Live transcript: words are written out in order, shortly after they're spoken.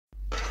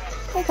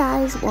Hey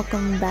guys,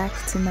 welcome back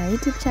to my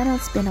YouTube channel.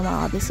 It's been a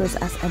while. This was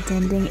us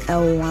attending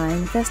a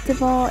wine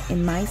festival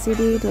in my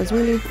city. It was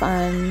really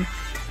fun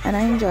and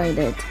I enjoyed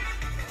it.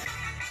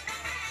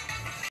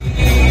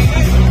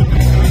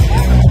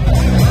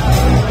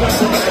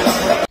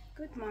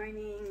 Good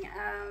morning.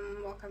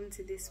 Welcome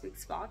to this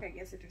week's vlog. I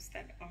guess it will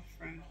start off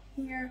from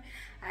here.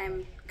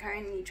 I'm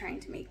currently trying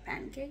to make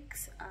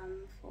pancakes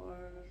for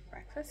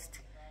breakfast.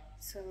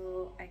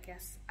 So I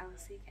guess I'll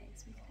see you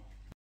guys with it.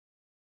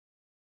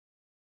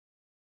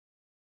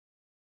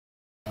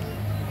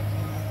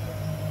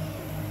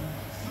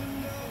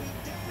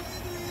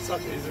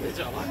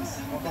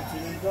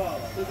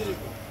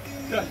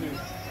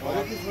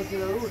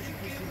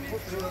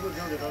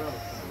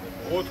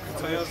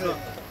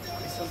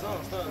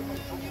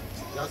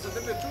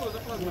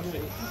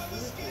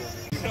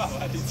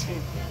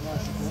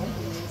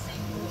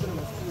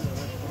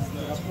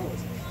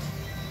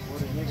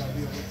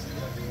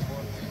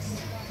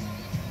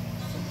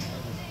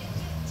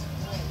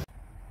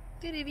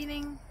 Good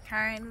evening.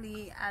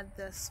 Currently at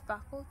the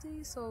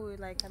faculty, so we're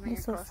like coming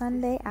It's a across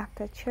Sunday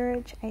after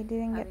church. I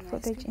didn't get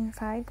footage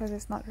inside because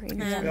it's not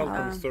really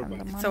allowed from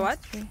the monastery. So what?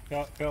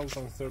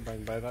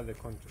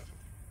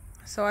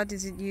 So what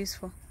is it used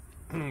for?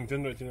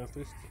 Generating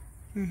electricity.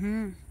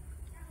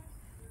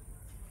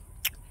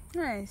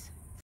 Nice.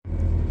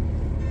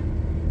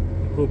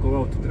 Koliko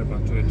auto treba,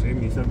 čovječe, i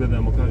mi sad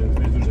gledamo, kažem,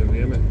 već duže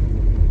vrijeme.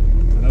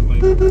 Radimo,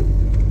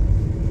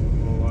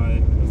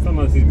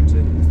 stalno nas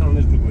izmiče, stalno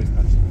nešto drugo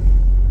iskače.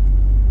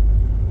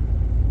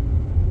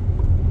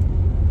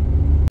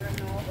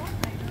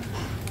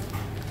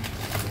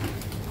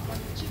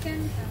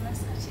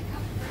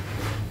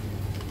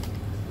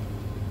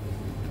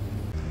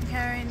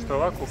 Što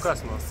ovako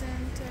kasno?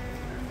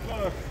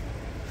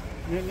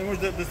 Ne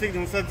može da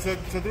stignemo sad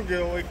sa druge,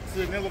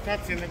 ne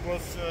lokacije, nego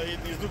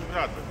iz drugog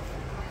grada.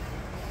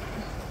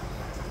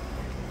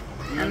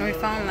 And we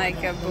found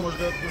like a book.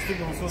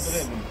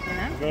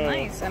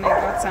 Nice. And I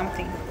got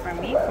something from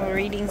me for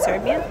reading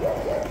Serbian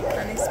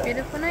on this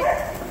beautiful night.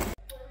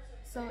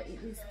 So it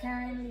is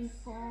currently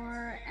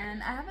 4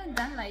 and I haven't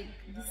done like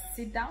these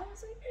sit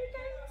downs with you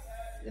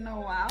guys in a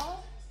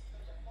while.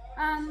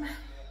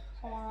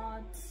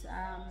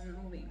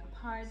 Moving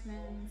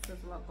apartments,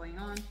 there's a lot going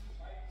on.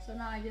 So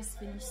now I just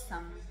finished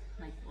some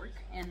like work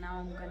and now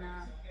I'm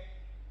gonna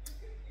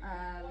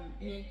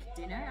make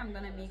dinner. I'm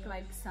gonna make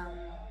like some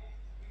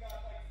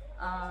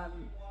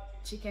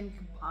chicken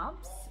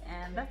kebabs,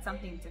 and that's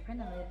something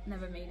different. I've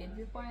never made it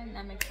before and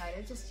I'm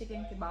excited. Just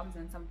chicken kebabs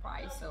and some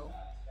fries, so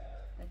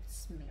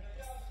let's make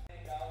this.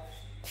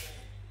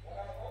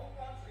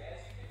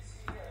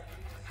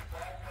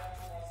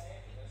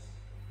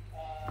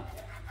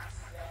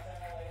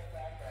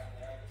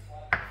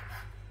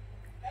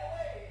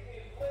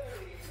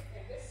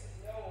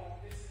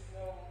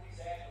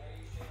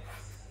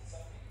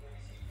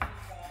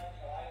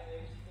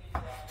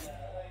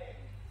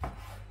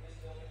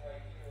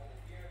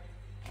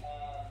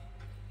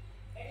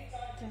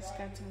 Just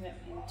cutting them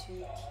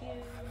into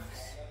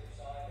cubes.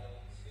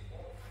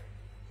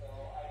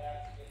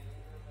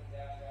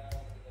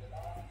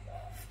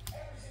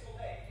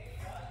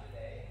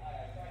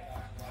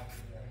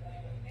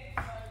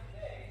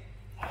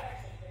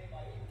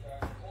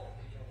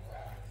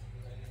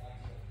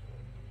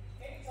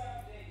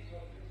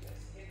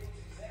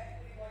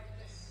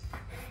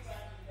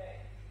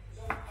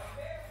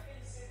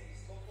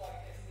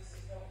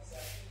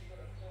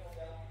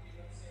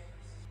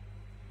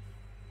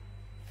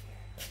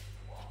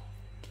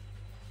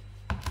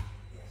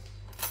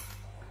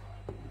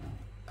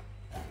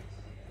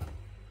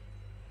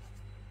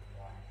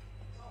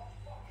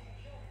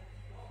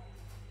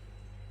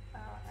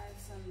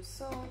 Some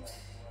salt,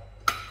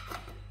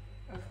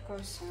 of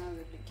course,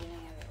 the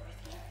beginning of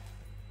everything.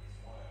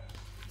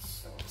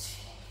 Salt.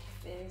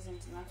 If there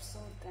isn't enough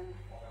salt, then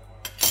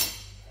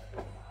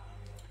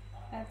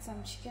add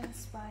some chicken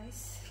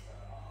spice.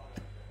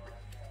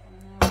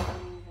 And now we're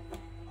doing the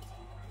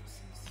marinating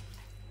process.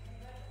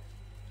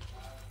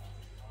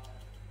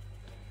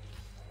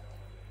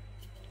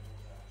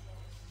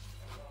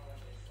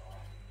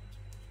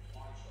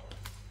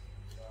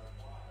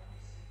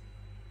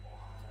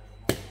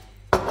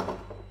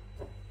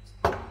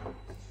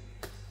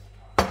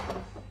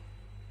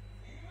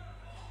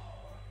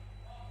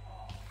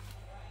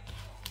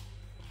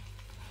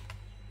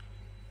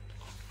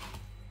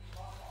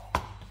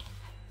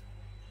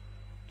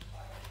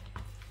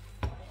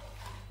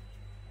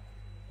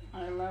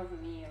 I love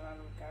me a lot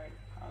of garlic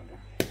powder.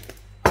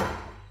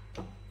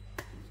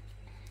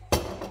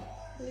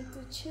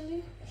 Little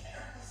chili.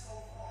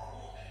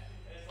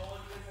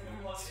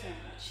 Not so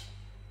much.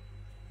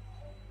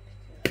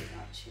 Because it's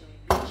not chili,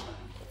 but chili.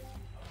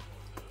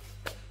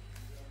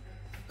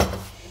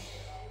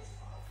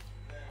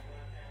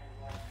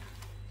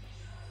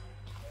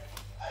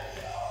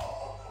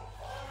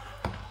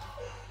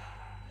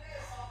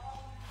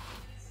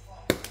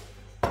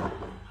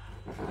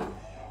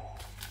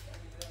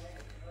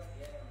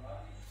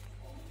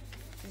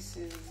 This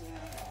is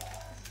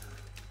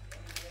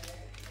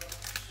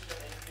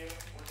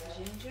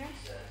ginger.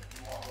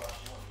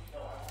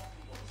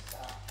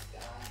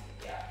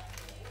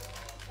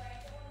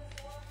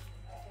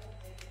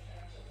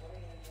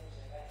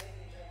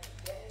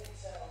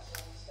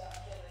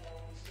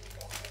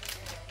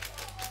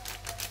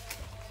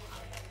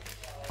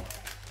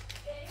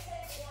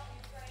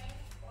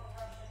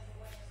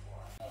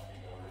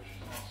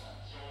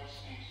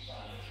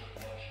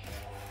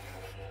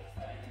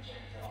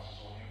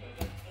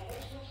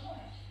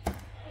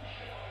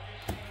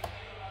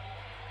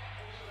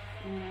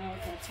 Now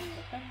look at some of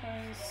the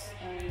peppers,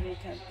 and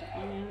look at the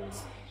onions.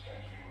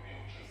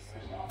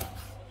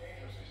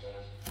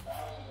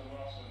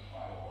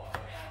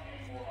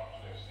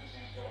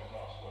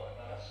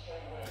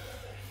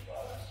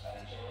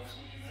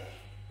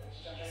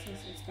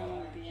 Since it's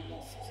gonna be on the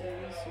stew,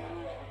 so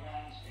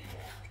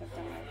cut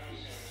them like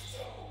this.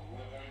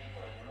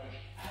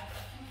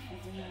 It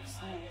didn't make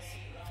sense.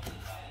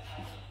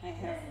 I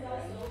have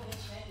bread.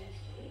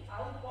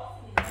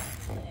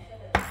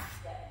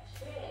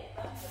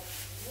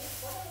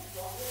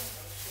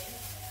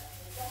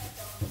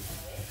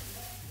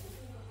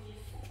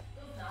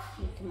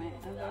 Look at my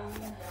other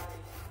one.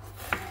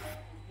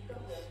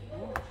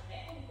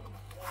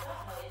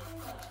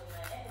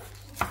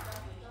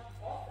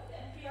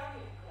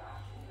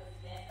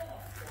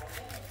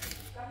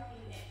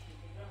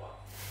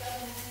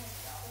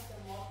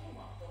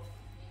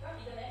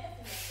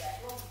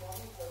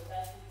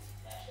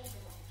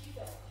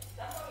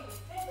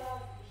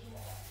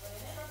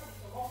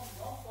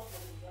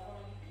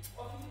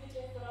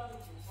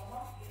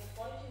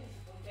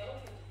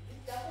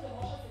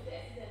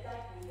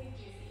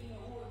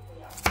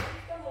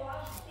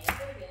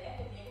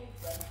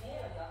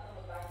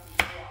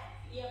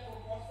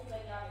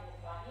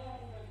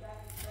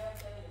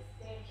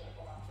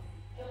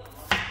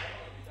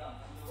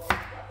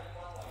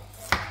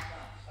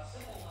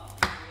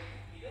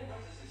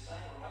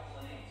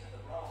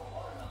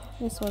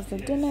 This was the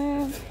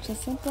dinner,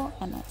 just simple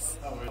and nice.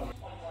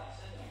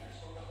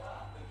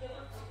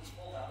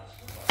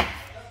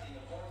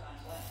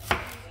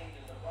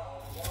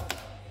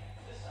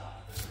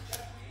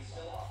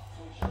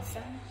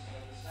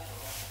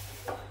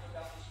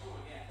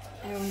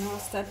 I will now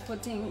start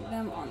putting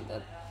them on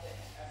the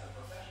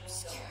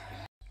skewer.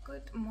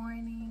 Good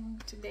morning.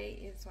 Today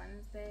is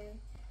Wednesday.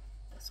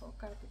 I just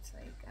woke up. It's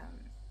like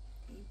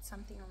 8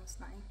 something, almost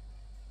 9.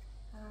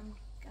 I'm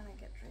gonna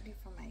get ready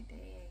for my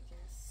day, I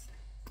guess.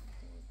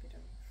 Do a bit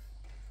of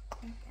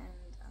quick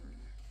and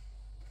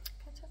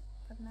catch up.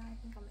 But now I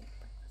think I'll make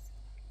breakfast.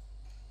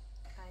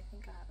 I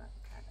think I have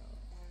avocado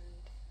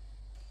and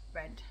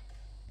bread.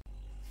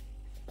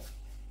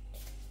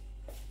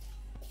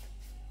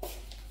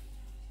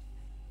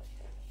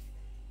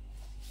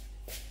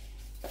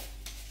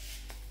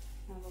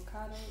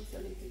 Avocado is a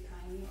little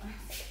tiny one.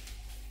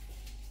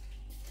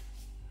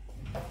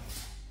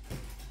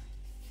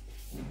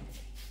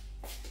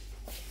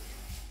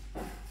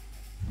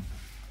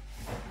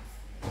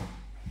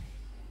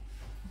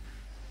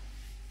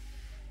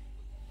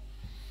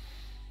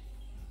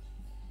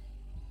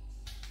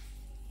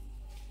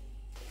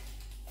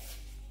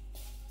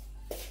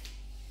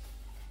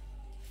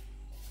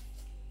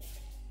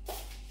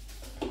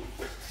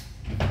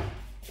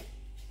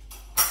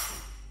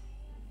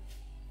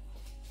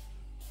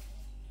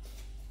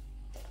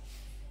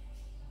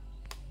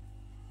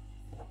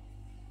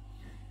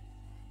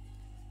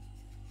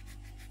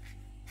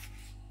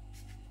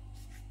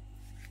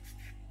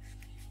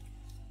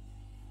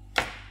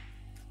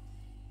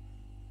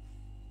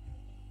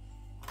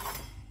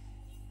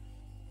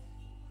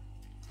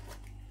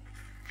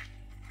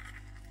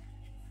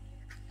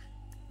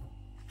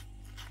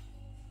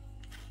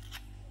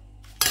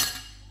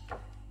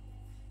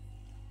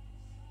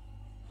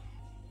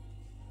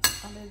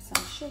 Added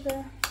some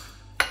sugar,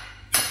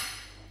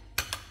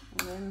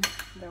 and then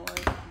the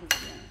work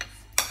begins.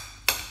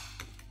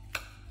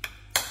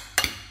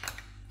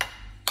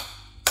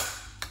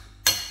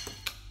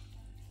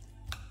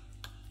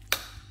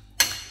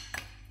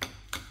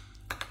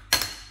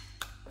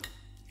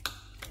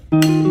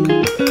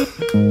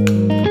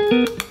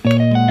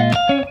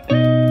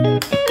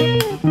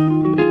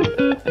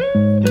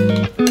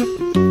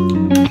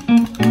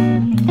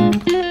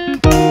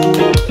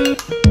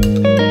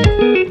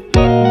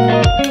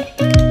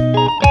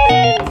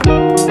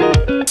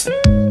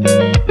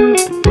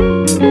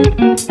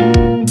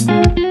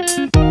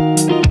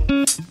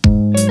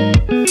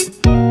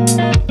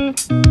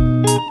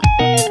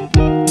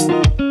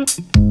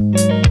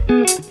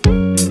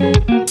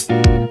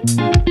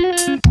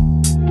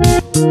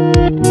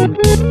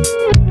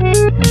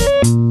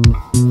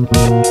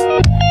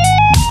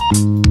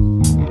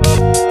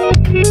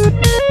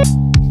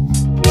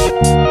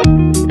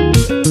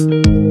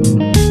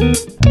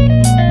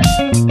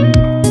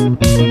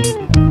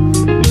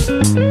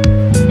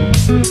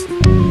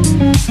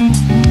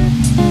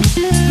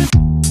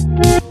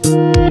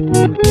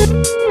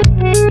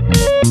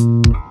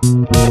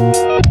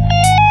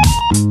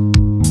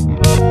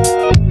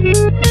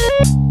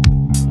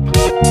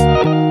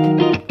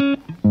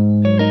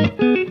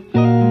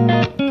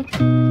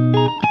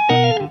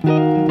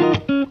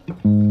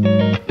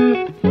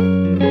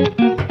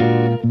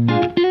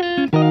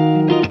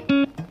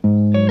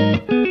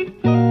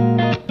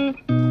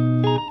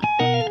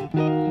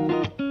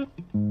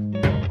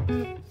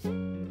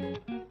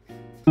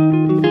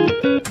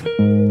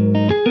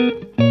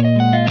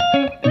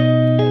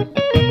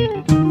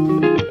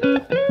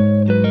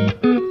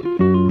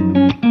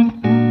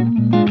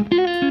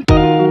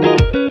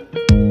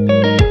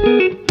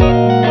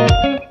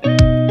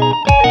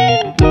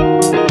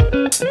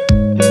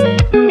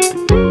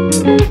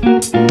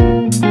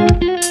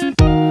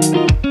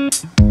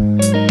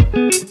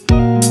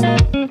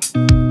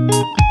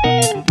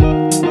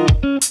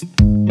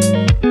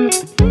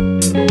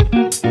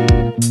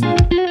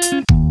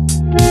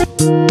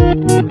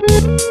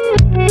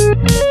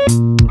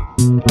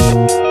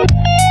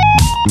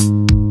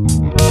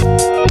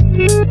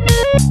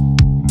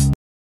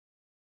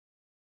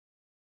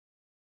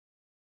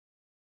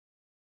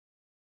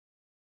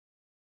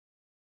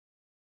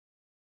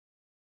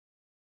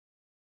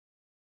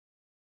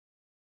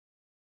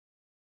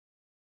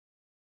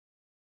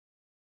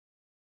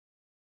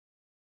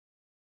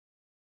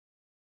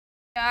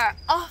 We are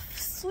off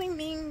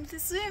swimming.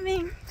 This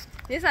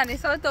one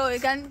is auto, we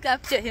can't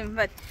capture him,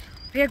 but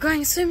we are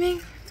going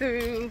swimming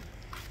to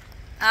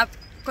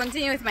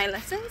continue with my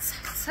lessons.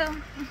 So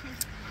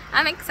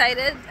I'm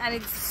excited and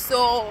it's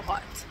so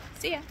hot.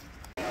 See ya.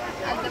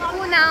 At the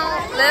pool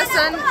now,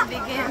 lesson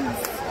begins.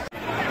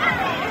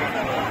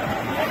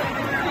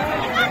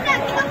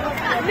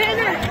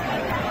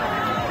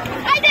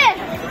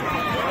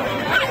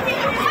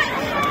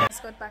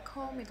 Just got back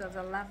home. It was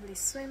a lovely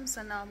swim,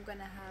 so now I'm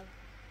gonna have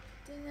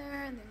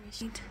dinner, and then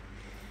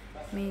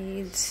we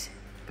made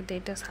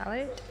potato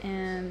salad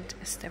and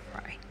stir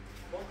fry.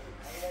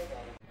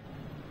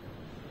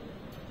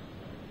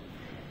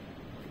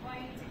 I'm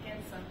going to get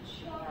some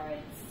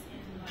shorts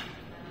in my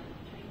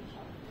training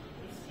shop.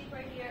 It's cheap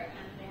right here,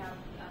 and they have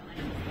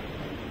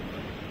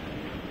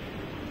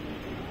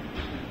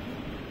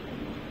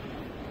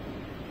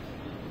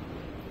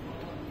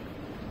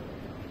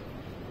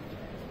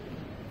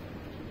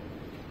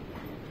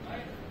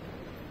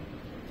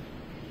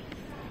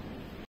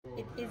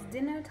It is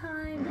dinner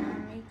time.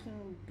 I'm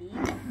making beef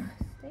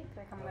steak,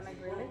 like I'm gonna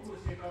grill it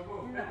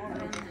in the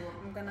oven.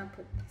 I'm gonna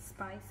put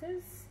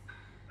spices,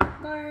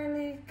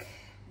 garlic,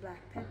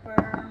 black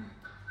pepper,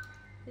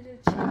 little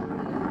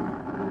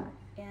chili,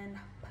 and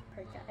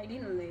paprika. I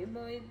didn't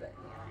label it, but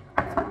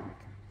yeah, I know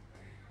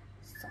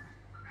it's paprika. So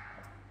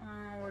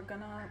we're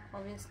gonna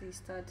obviously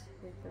start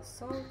with the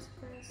salt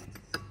first.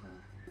 So,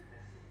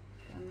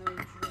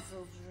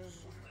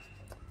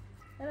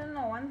 I don't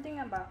know, one thing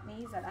about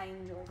me is that I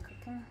enjoy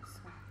cooking,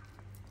 so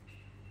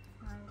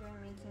I enjoy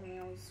making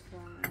meals for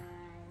my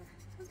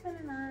husband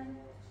and I.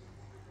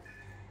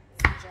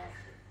 It's a joy,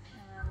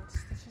 and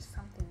there's just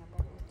something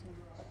about eating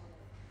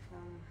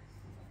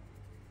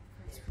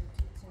mashed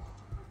potatoes.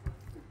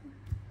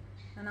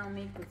 And I'll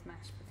make with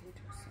mashed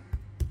potatoes. So.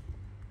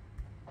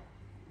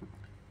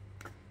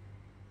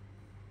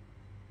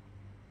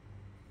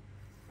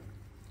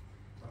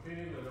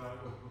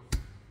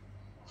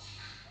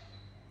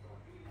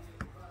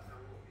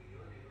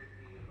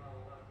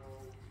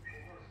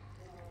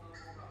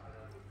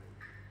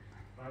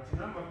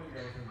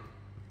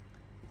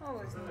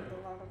 Always need a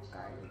lot of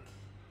garlic.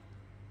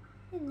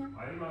 Garlic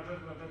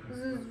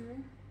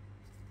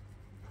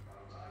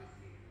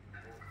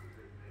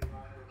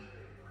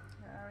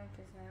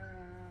is never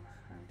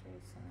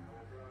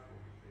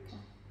enough.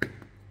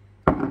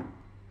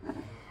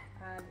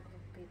 Add a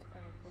bit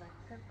of black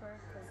pepper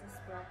because this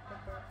black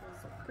pepper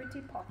is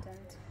pretty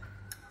potent.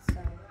 So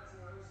I'm going to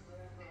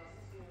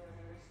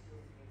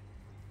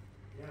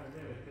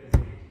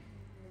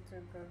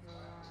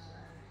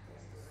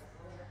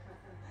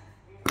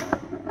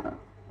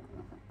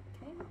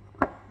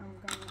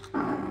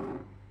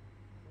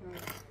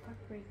use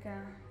paprika.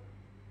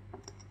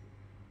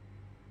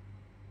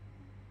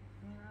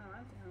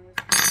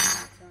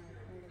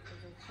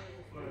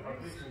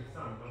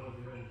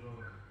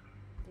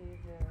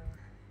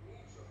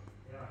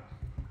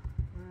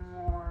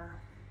 More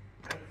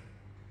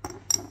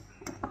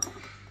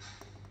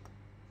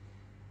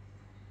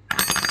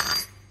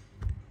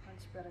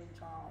much better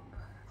job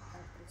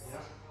at this.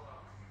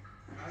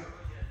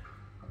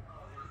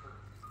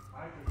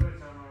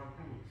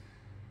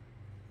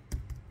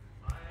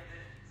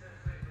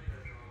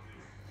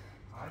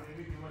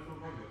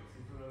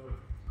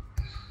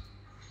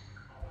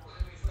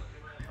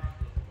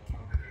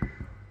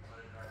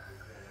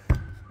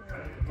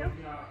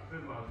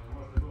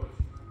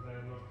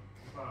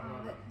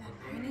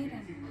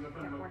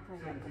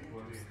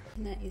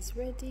 Dinner is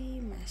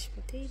ready. Mashed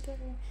potato,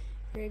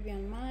 gravy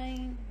on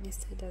mine.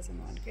 Mr. doesn't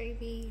want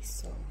gravy,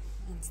 so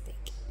and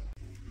steak.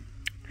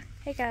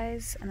 Hey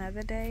guys,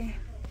 another day.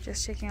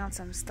 Just checking out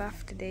some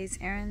stuff. Today's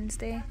errands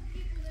day.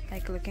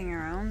 Like looking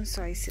around,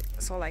 so I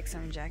saw like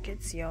some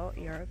jackets. Yo,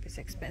 Europe is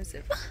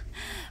expensive.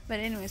 But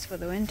anyways, for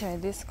the winter,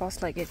 this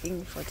cost like I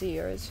think 40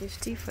 euros,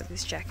 50 for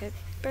this jacket.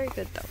 Very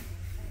good though.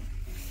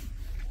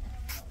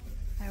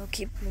 I will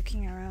keep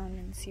looking around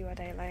and see what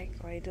I like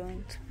or I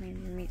don't. Maybe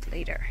meet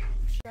later.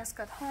 Just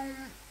got home,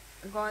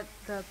 got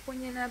the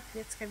punyanap,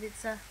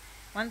 detskavica.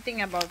 One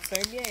thing about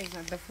Serbia is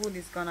that the food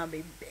is gonna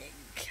be big,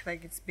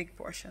 like it's big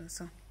portions.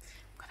 So I'm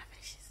gonna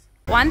finish this.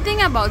 One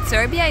thing about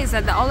Serbia is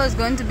that they're always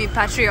going to be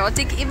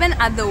patriotic, even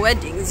at the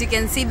weddings. You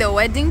can see the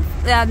wedding,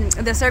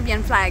 the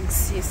Serbian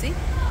flags. You see,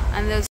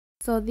 and there's.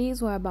 So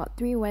these were about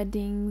 3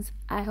 weddings.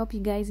 I hope you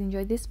guys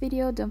enjoyed this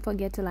video. Don't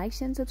forget to like,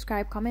 share, and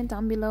subscribe. Comment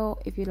down below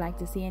if you'd like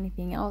to see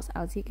anything else.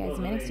 I'll see you guys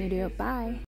in my next video. Bye.